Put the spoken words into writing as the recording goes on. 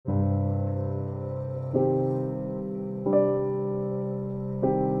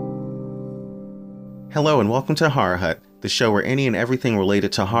Hello and welcome to Horror Hut, the show where any and everything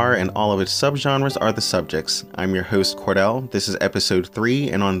related to horror and all of its subgenres are the subjects. I'm your host, Cordell. This is episode 3,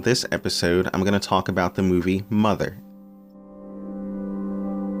 and on this episode, I'm going to talk about the movie Mother.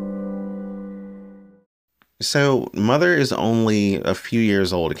 So, Mother is only a few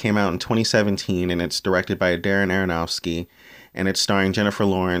years old. It came out in 2017, and it's directed by Darren Aronofsky, and it's starring Jennifer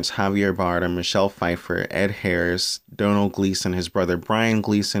Lawrence, Javier Bardem, Michelle Pfeiffer, Ed Harris, Domhnall Gleeson, his brother Brian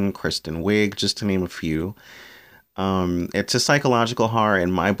Gleeson, Kristen Wiig, just to name a few. It's a psychological horror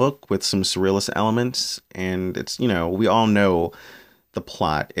in my book with some surrealist elements, and it's, we all know the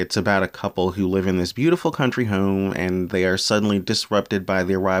plot. It's about a couple who live in this beautiful country home, and they are suddenly disrupted by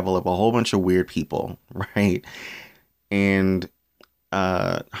the arrival of a whole bunch of weird people, right? And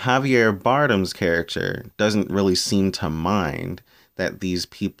Javier Bardem's character doesn't really seem to mind that these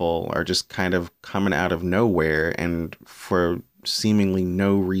people are just kind of coming out of nowhere and for seemingly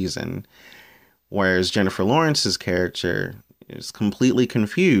no reason. Whereas Jennifer Lawrence's character is completely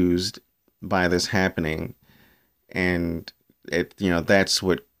confused by this happening. And that's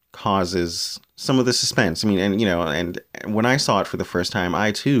what causes some of the suspense. I mean, and when I saw it for the first time,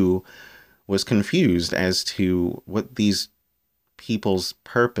 I too was confused as to what these people's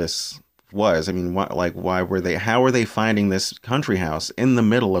purpose was. I mean, how were they finding this country house in the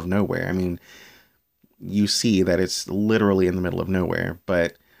middle of nowhere? I mean, you see that it's literally in the middle of nowhere,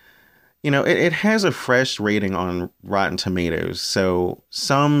 but it has a fresh rating on Rotten Tomatoes. So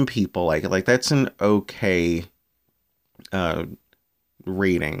some people like that's an okay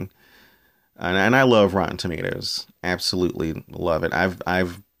rating. And I love Rotten Tomatoes. Absolutely love it.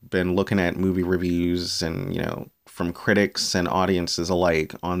 I've been looking at movie reviews and, from critics and audiences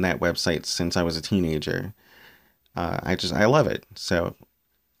alike on that website since I was a teenager. I love it. So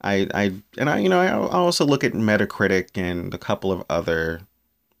I also look at Metacritic and a couple of other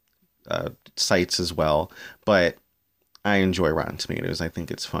sites as well, but I enjoy Rotten Tomatoes. I think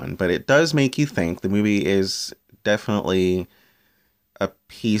it's fun, but it does make you think. The movie is definitely a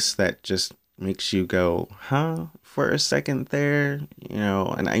piece that just makes you go, huh, for a second there,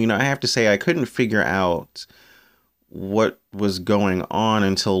 and I have to say I couldn't figure out what was going on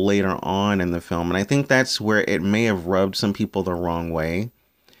until later on in the film. And I think that's where it may have rubbed some people the wrong way.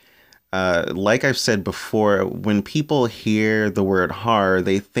 Like I've said before, when people hear the word horror,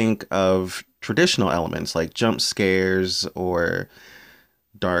 they think of traditional elements like jump scares or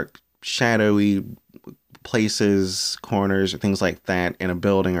dark, shadowy places, corners, or things like that in a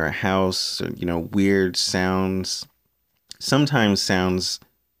building or a house, or, weird sounds, sometimes sounds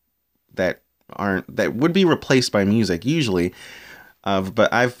that would be replaced by music usually.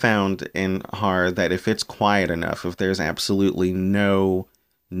 But I've found in horror that if it's quiet enough, if there's absolutely no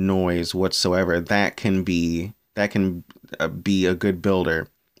noise whatsoever, that can be a good builder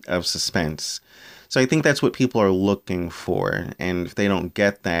of suspense. So I think that's what people are looking for. And if they don't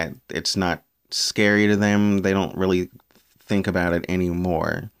get that, it's not scary to them. They don't really think about it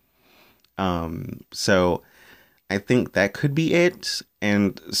anymore. So I think that could be it.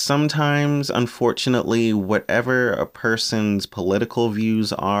 And sometimes, unfortunately, whatever a person's political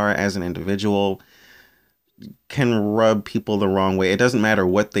views are as an individual can rub people the wrong way. It doesn't matter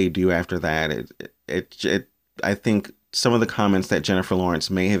what they do after that. I think some of the comments that Jennifer Lawrence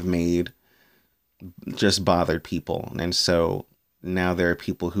may have made just bothered people. And so now there are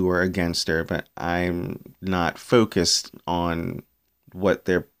people who are against her, but I'm not focused on what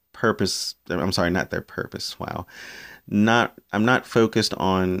their purpose, I'm sorry, not their purpose. Wow. I'm not focused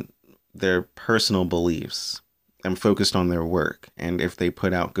on their personal beliefs. I'm focused on their work. And if they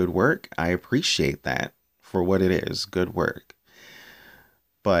put out good work, I appreciate that for what it is, good work.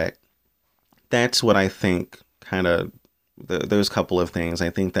 But that's what I think kind of, those couple of things, I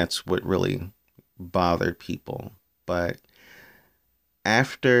think that's what really bothered people. But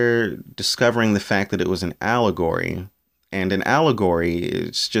after discovering the fact that it was an allegory, and an allegory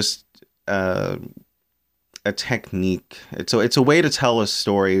is just a technique. It's a way to tell a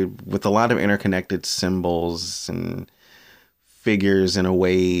story with a lot of interconnected symbols and figures in a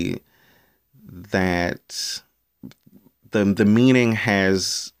way that the meaning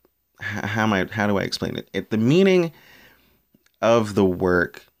has, how do I explain it? The meaning of the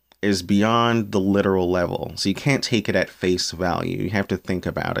work is beyond the literal level. So you can't take it at face value. You have to think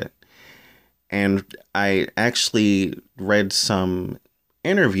about it. And I actually read some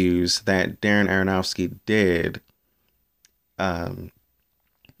interviews that Darren Aronofsky did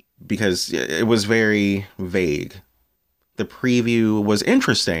because it was very vague. The preview was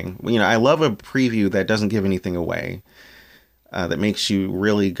interesting. I love a preview that doesn't give anything away, that makes you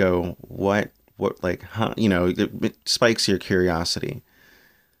really go, what what, like, huh, it spikes your curiosity.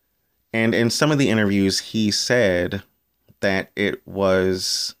 And in some of the interviews, he said that it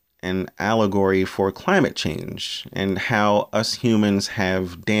was an allegory for climate change and how us humans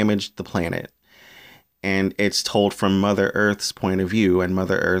have damaged the planet. And it's told from Mother Earth's point of view, and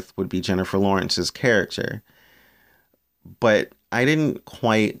Mother Earth would be Jennifer Lawrence's character. But I didn't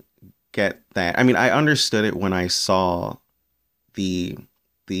quite get that. I mean, I understood it when I saw the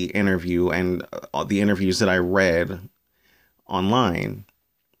interview and the interviews that I read online,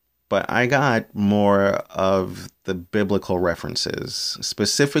 but I got more of the biblical references,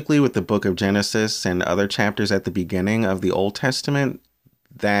 specifically with the book of Genesis and other chapters at the beginning of the Old Testament.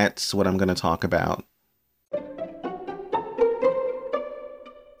 That's what I'm going to talk about.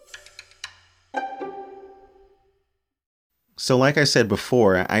 So, like I said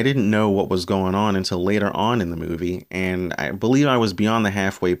before, I didn't know what was going on until later on in the movie, and I believe I was beyond the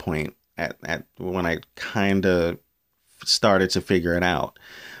halfway point at when I kind of started to figure it out.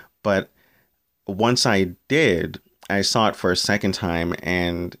 But once I did, I saw it for a second time,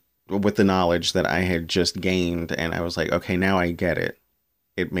 and with the knowledge that I had just gained, and I was like, okay, now I get it.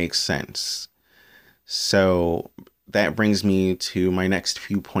 It makes sense. So that brings me to my next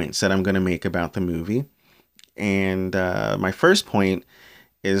few points that I'm going to make about the movie. And my first point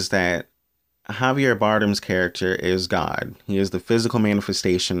is that Javier Bardem's character is God. He is the physical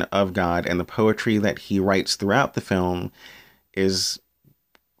manifestation of God, and the poetry that he writes throughout the film is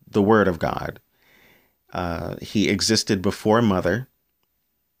the word of God. He existed before Mother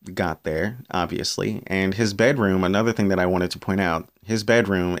got there, obviously. And his bedroom, another thing that I wanted to point out, his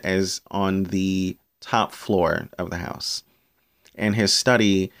bedroom is on the top floor of the house. And his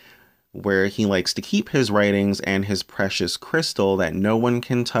study, where he likes to keep his writings and his precious crystal that no one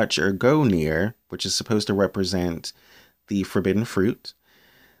can touch or go near, which is supposed to represent the forbidden fruit,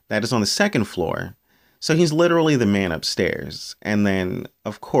 that is on the second floor. So he's literally the man upstairs. And then,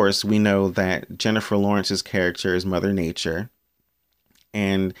 of course, we know that Jennifer Lawrence's character is Mother Nature.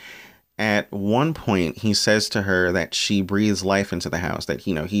 And at one point, he says to her that she breathes life into the house, that,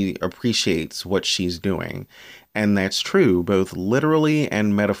 he appreciates what she's doing. And that's true, both literally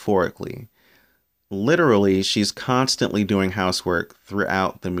and metaphorically. Literally, she's constantly doing housework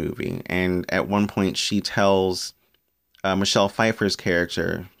throughout the movie. And at one point, she tells Michelle Pfeiffer's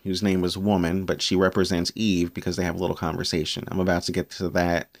character, whose name was Woman, but she represents Eve because they have a little conversation. I'm about to get to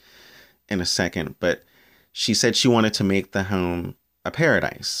that in a second. But she said she wanted to make the home a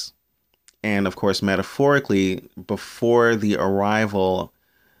paradise. And of course, metaphorically, before the arrival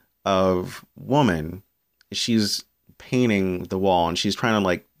of Woman, she's painting the wall and she's trying to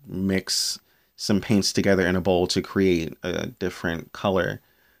like mix some paints together in a bowl to create a different color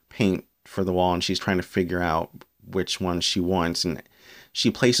paint for the wall. And she's trying to figure out which one she wants. And she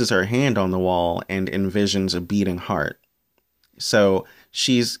places her hand on the wall and envisions a beating heart. So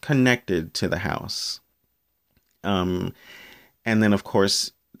she's connected to the house. And then, of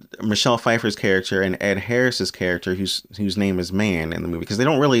course, Michelle Pfeiffer's character and Ed Harris's character, whose name is Man in the movie, because they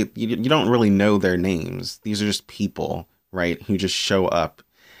don't really, you don't really know their names. These are just people, right, who just show up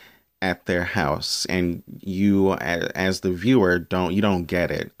at their house, and you, as the viewer, don't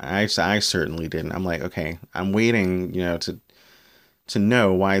get it. I certainly didn't. I'm like, okay, I'm waiting, to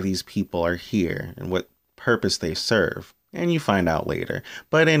know why these people are here and what purpose they serve, and you find out later.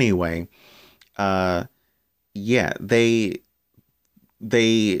 But anyway, yeah, they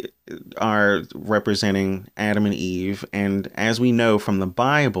are representing Adam and Eve. And as we know from the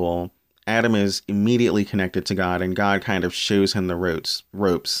Bible, Adam is immediately connected to God, and God kind of shows him the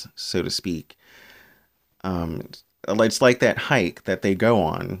ropes, so to speak. It's like that hike that they go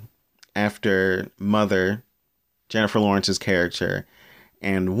on after Mother, Jennifer Lawrence's character,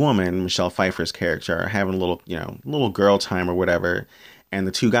 and Woman, Michelle Pfeiffer's character, are having a little girl time or whatever. And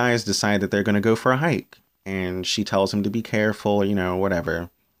the two guys decide that they're going to go for a hike. And she tells him to be careful, whatever.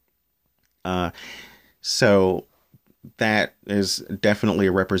 So that is definitely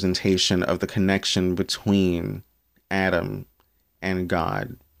a representation of the connection between Adam and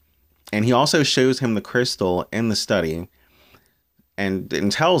God. And he also shows him the crystal in the study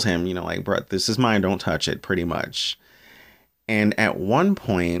and tells him, bro, this is mine, don't touch it, pretty much. And at one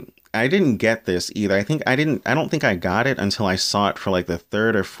point, I didn't get this either. I don't think I got it until I saw it for like the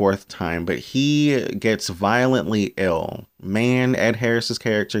third or fourth time, but he gets violently ill. Man, Ed Harris's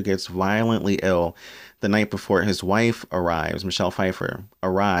character gets violently ill the night before his wife arrives, Michelle Pfeiffer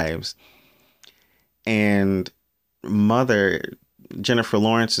arrives. And Mother, Jennifer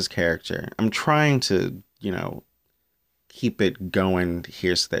Lawrence's character, I'm trying to, keep it going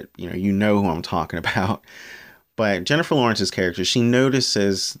here so that, who I'm talking about. But Jennifer Lawrence's character, she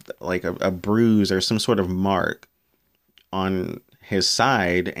notices like a bruise or some sort of mark on his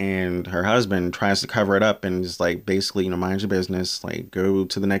side, and her husband tries to cover it up and is like, basically, mind your business, like, go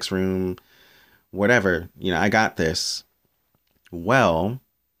to the next room, whatever, I got this. Well,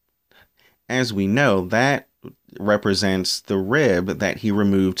 as we know, that represents the rib that he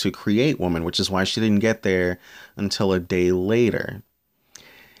removed to create woman, which is why she didn't get there until a day later.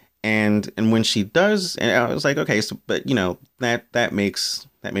 And when she does, and I was like, okay, so but that makes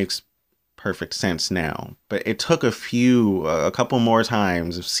perfect sense now. But it took a couple more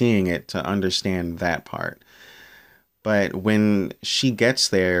times of seeing it to understand that part. But when she gets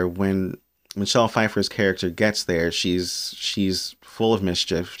there, when Michelle Pfeiffer's character gets there, she's full of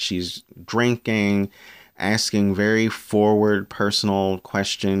mischief. She's drinking, asking very forward, personal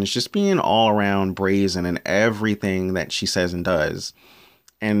questions, just being all around brazen in everything that she says and does.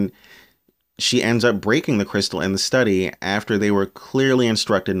 And she ends up breaking the crystal in the study after they were clearly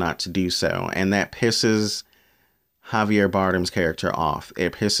instructed not to do so. And that pisses Javier Bardem's character off.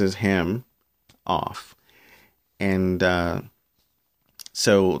 It pisses him off. And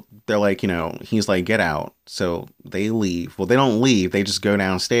so they're like, he's like, get out. So they leave. Well, they don't leave. They just go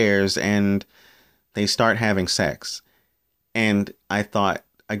downstairs and they start having sex. And I thought,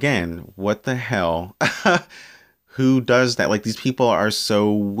 again, what the hell? Who does that? Like, these people are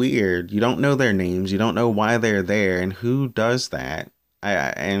so weird. You don't know their names. You don't know why they're there. And who does that?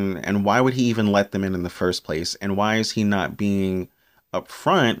 And why would he even let them in the first place? And why is he not being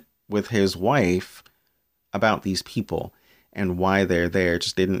upfront with his wife about these people and why they're there?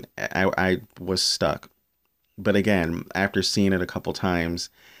 Just didn't. I was stuck. But again, after seeing it a couple times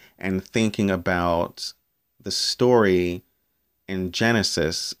and thinking about the story in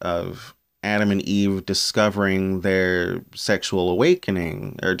Genesis of Adam and Eve discovering their sexual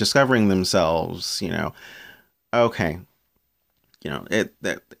awakening or discovering themselves, okay,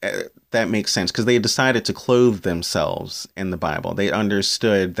 that makes sense because they decided to clothe themselves in the Bible. They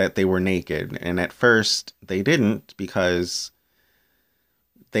understood that they were naked, and at first they didn't because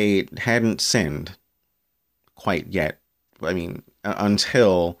they hadn't sinned quite yet. I mean,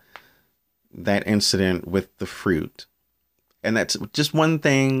 until that incident with the fruit. And that's just one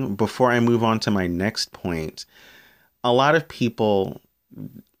thing before I move on to my next point. A lot of people,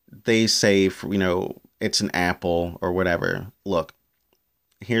 they say, it's an apple or whatever. Look,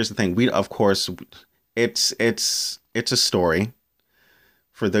 here's the thing. Of course, it's a story.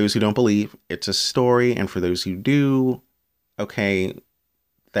 For those who don't believe, it's a story. And for those who do, okay,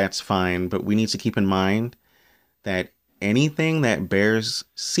 that's fine. But we need to keep in mind that anything that bears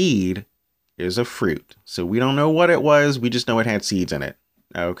seed is a fruit. So we don't know what it was. We just know it had seeds in it.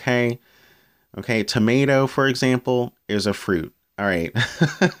 Okay. Tomato, for example, is a fruit. All right.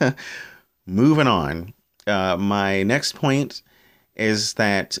 Moving on. My next point is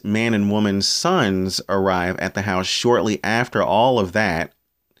that man and woman's sons arrive at the house shortly after all of that.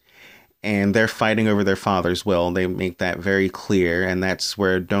 And they're fighting over their father's will. They make that very clear. And that's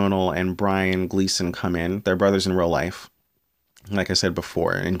where Domhnall and Brian Gleeson come in. They're brothers in real life, like I said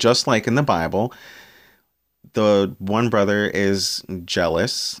before. And just like in the Bible, the one brother is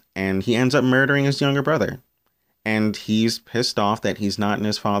jealous and he ends up murdering his younger brother. And he's pissed off that he's not in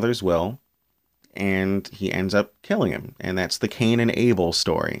his father's will. And he ends up killing him. And that's the Cain and Abel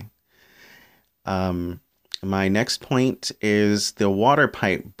story. My next point is the water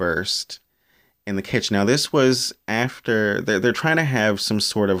pipe burst in the kitchen. Now, this was after they're trying to have some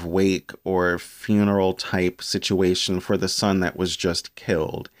sort of wake or funeral type situation for the son that was just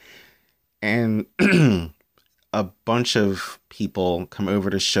killed. And a bunch of people come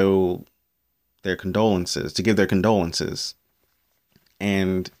over to show their condolences, to give their condolences.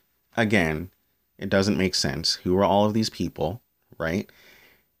 And again, it doesn't make sense. Who are all of these people, right?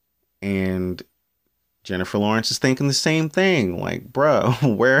 And Jennifer Lawrence is thinking the same thing. Like, bro,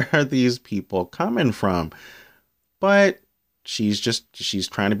 where are these people coming from? But she's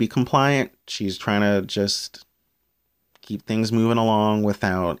trying to be compliant. She's trying to just keep things moving along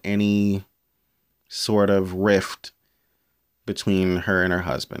without any sort of rift between her and her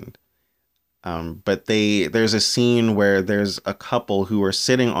husband. But there's a scene where there's a couple who are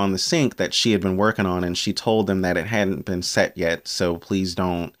sitting on the sink that she had been working on, and she told them that it hadn't been set yet, so please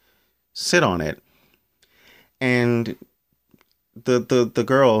don't sit on it. And the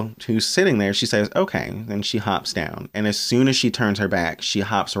girl who's sitting there, she says, okay. Then she hops down. And as soon as she turns her back, she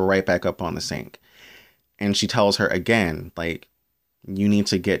hops right back up on the sink. And she tells her again, like, you need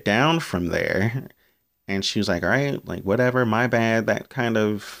to get down from there. And she was like, all right, like, whatever, my bad, that kind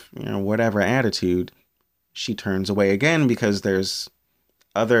of, whatever attitude. She turns away again because there's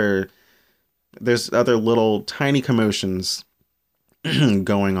other there's other little tiny commotions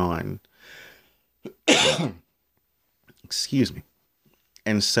going on. Excuse me.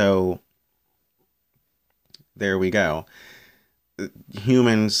 And so there we go.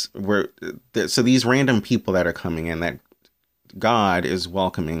 Humans were so these random people that are coming in that God is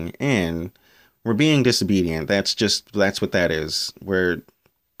welcoming in, we're being disobedient. That's what that is. We're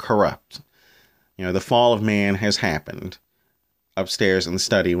corrupt. You know, the fall of man has happened upstairs in the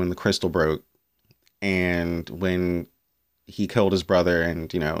study when the crystal broke and when he killed his brother,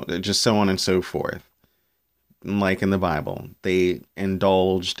 and, you know, just so on and so forth. Like in the Bible, they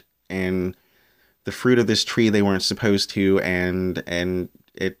indulged in the fruit of this tree they weren't supposed to, and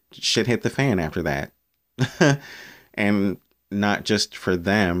it shit hit the fan after that. And not just for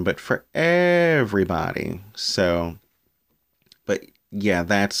them, but for everybody. So, but yeah,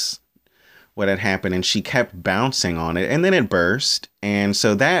 that's what had happened, and she kept bouncing on it, and then it burst, and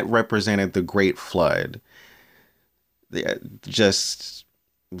so that represented the Great Flood. Just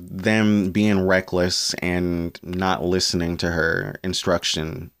them being reckless and not listening to her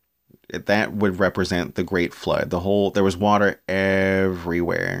instruction, that would represent the Great Flood. There was water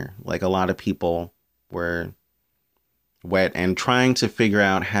everywhere. Like, a lot of people were wet and trying to figure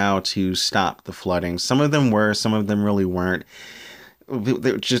out how to stop the flooding. Some of them were, some of them really weren't.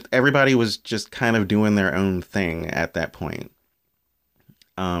 Everybody was just kind of doing their own thing at that point.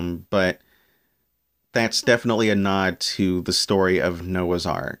 But that's definitely a nod to the story of Noah's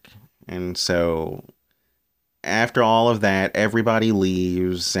Ark. And so after all of that, everybody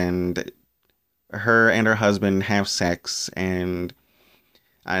leaves, and her and her husband have sex, and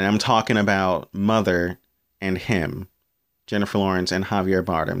I'm talking about Mother and him, Jennifer Lawrence and Javier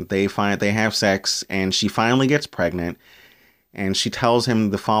Bardem. They have sex, and she finally gets pregnant, and she tells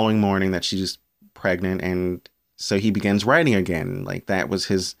him the following morning that she's pregnant, and so he begins writing again. Like, that was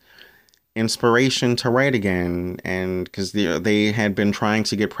his inspiration to write again, and because they had been trying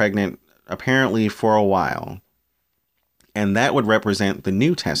to get pregnant apparently for a while, and that would represent the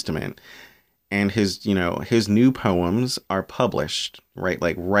New Testament. And his new poems are published right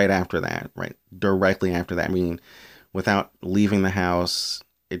after that, right directly after that. I mean, without leaving the house,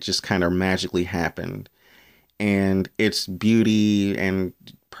 it just kind of magically happened, and its beauty and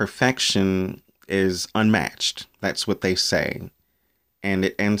perfection is unmatched. That's what they say, and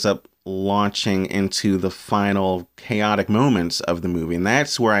it ends up launching into the final chaotic moments of the movie. And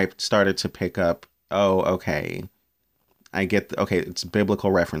that's where I started to pick up, oh, okay, it's biblical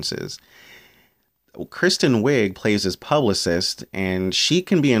references. Kristen Wiig plays his publicist, and she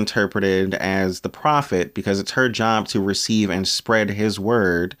can be interpreted as the prophet because it's her job to receive and spread his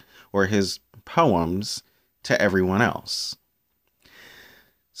word or his poems to everyone else.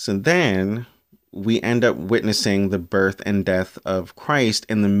 So then we end up witnessing the birth and death of Christ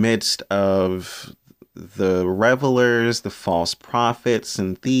in the midst of the revelers, the false prophets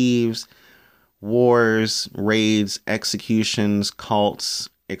and thieves, wars, raids, executions, cults,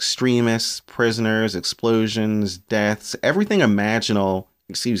 extremists, prisoners, explosions, deaths, everything imaginable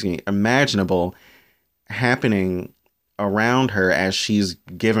happening around her as she's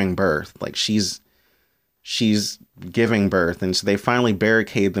giving birth. Like, she's giving birth. And so they finally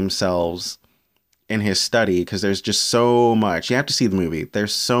barricade themselves in his study because there's just so much. You have to see the movie.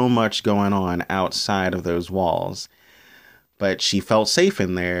 There's so much going on outside of those walls. But she felt safe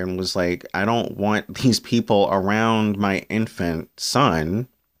in there and was like, I don't want these people around my infant son.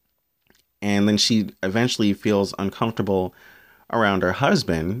 And then she eventually feels uncomfortable around her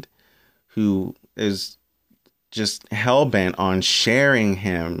husband, who is just hell-bent on sharing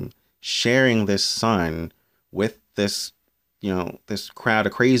this son with this crowd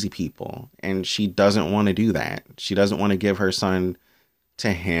of crazy people. And she doesn't want to do that. She doesn't want to give her son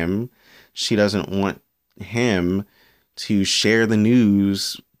to him. She doesn't want him to share the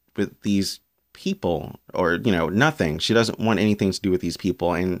news with these people, or, nothing. She doesn't want anything to do with these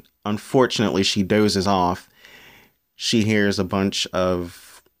people. And unfortunately, she dozes off. She hears a bunch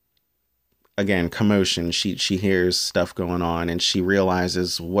of, again, commotion. She hears stuff going on, and she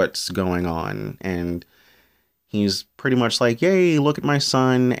realizes what's going on. And he's pretty much like, yay, look at my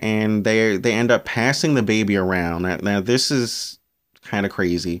son. And they end up passing the baby around. Now this is kind of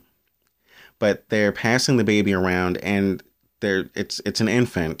crazy, but they're passing the baby around, and it's an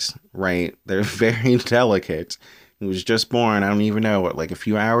infant, right? They're very delicate. He was just born, I don't even know, like a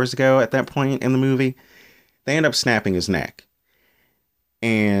few hours ago at that point in the movie. They end up snapping his neck.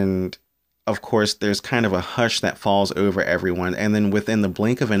 And of course, there's kind of a hush that falls over everyone. And then within the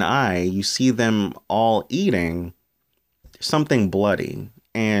blink of an eye, you see them all eating something bloody.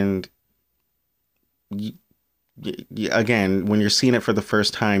 And again, when you're seeing it for the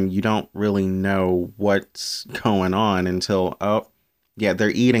first time, you don't really know what's going on until, oh, yeah, they're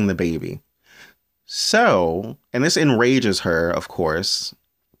eating the baby. So, and this enrages her, of course,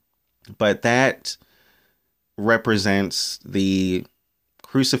 but that represents the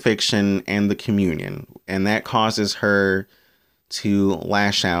crucifixion and the communion, and that causes her to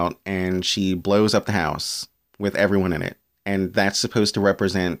lash out, and she blows up the house with everyone in it. And that's supposed to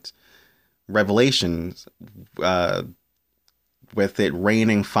represent Revelations, with it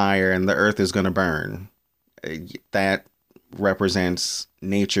raining fire and the earth is going to burn. That represents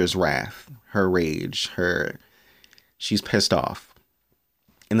nature's wrath, her rage, she's pissed off.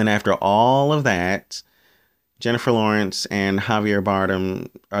 And then after all of that, Jennifer Lawrence and Javier Bardem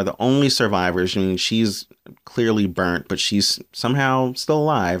are the only survivors. I mean, she's clearly burnt, but she's somehow still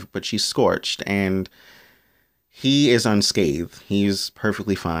alive, but she's scorched. And he is unscathed. He's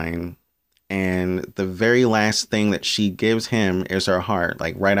perfectly fine. And the very last thing that she gives him is her heart,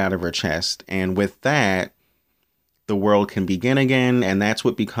 like right out of her chest. And with that, the world can begin again. And that's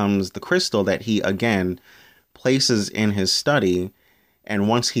what becomes the crystal that he, again, places in his study. And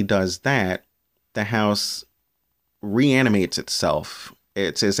once he does that, the house reanimates itself.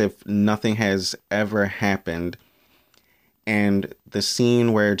 It's as if nothing has ever happened. And the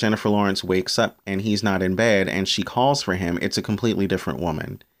scene where Jennifer Lawrence wakes up and he's not in bed and she calls for him, it's a completely different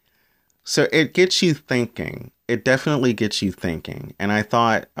woman. So it gets you thinking. It definitely gets you thinking. And I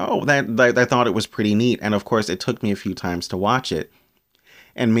thought, I thought it was pretty neat. And of course, it took me a few times to watch it.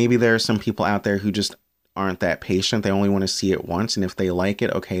 And maybe there are some people out there who just aren't that patient. They only want to see it once. And if they like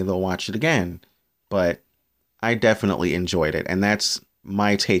it, okay, they'll watch it again. But I definitely enjoyed it. And that's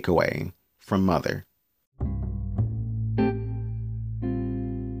my takeaway from Mother.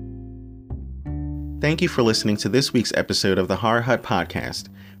 Thank you for listening to this week's episode of the Horror Hut Podcast.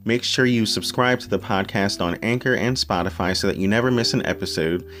 Make sure you subscribe to the podcast on Anchor and Spotify so that you never miss an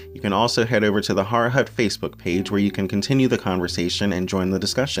episode. You can also head over to the Horror Hut Facebook page where you can continue the conversation and join the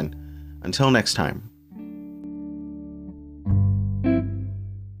discussion. Until next time.